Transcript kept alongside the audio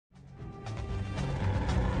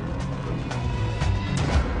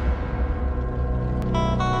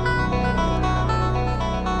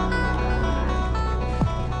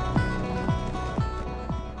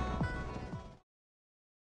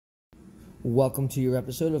Welcome to your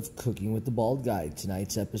episode of Cooking with the Bald Guy.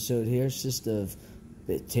 Tonight's episode here consists of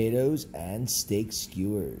potatoes and steak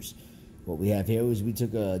skewers. What we have here is we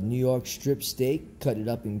took a New York strip steak, cut it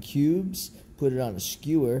up in cubes, put it on a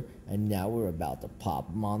skewer, and now we're about to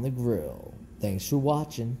pop them on the grill. Thanks for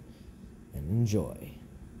watching and enjoy.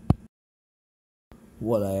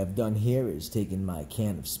 What I have done here is taken my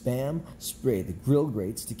can of Spam, spray the grill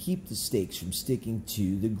grates to keep the steaks from sticking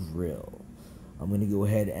to the grill. I'm going to go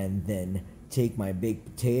ahead and then take my baked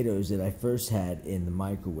potatoes that I first had in the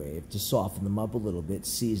microwave to soften them up a little bit,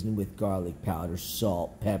 seasoned with garlic powder,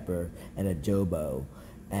 salt, pepper, and adobo,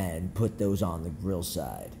 and put those on the grill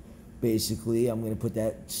side. Basically, I'm going to put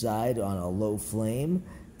that side on a low flame,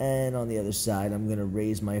 and on the other side, I'm going to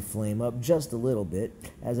raise my flame up just a little bit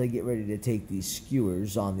as I get ready to take these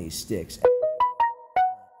skewers on these sticks and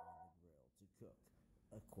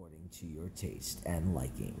according to your taste and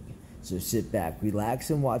liking. So sit back, relax,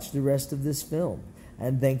 and watch the rest of this film.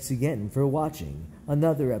 And thanks again for watching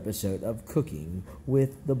another episode of Cooking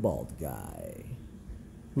with the Bald Guy.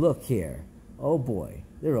 Look here. Oh boy,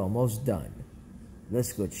 they're almost done.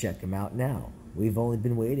 Let's go check them out now. We've only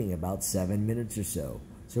been waiting about 7 minutes or so.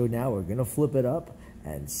 So now we're going to flip it up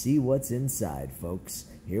and see what's inside, folks.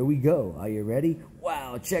 Here we go. Are you ready?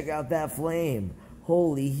 Wow, check out that flame.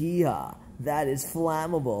 Holy hee-haw. That is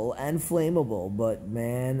flammable and flammable, but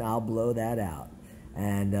man, I'll blow that out.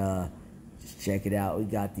 And just check it out. We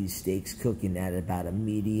got these steaks cooking at about a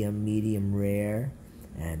medium rare.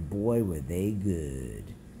 And boy, were they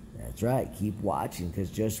good. That's right. Keep watching, because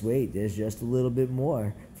just wait. There's just a little bit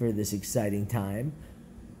more for this exciting time.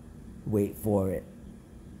 Wait for it.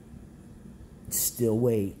 Still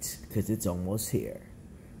wait, because it's almost here.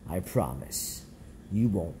 I promise. You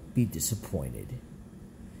won't be disappointed.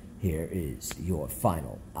 Here is your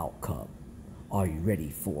final outcome. Are you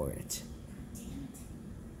ready for it? Damn it.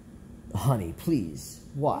 Honey, please.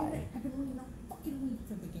 Why? I've been waiting a fucking week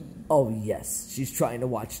for the game. Oh, yes. She's trying to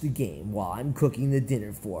watch the game while I'm cooking the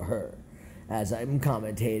dinner for her. As I'm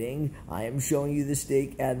commentating, I am showing you the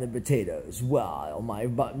steak and the potatoes, while my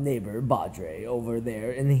neighbor, Badre, over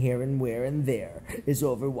there and here and where and there, is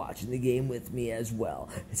over watching the game with me as well.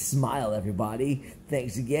 Smile, everybody.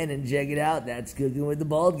 Thanks again, and check it out. That's Cooking with the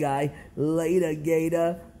Bald Guy. Later,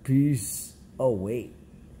 Gator. Peace. Oh, wait.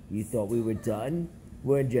 You thought we were done?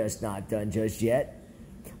 We're just not done just yet.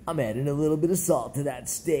 I'm adding a little bit of salt to that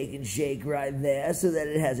steak and shake right there so that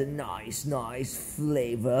it has a nice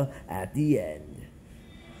flavor at the end.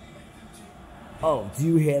 Oh, do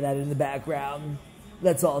you hear that in the background?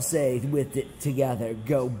 Let's all say with it together,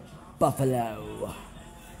 go Buffalo.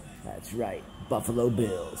 That's right, Buffalo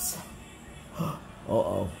Bills.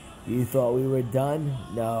 Uh-oh, you thought we were done?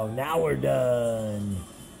 No, now we're done.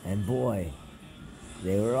 And boy,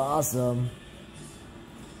 they were awesome.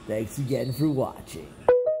 Thanks again for watching.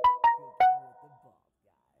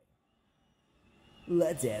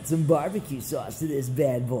 Let's add some barbecue sauce to this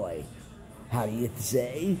bad boy. How do you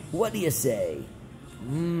say? What do you say?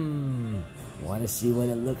 Want to see what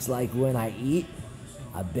it looks like when I eat?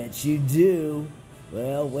 I bet you do.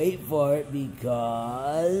 Well, wait for it,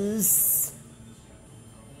 because...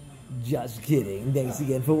 Just kidding. Thanks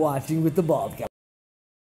again for watching with the Bald Guy.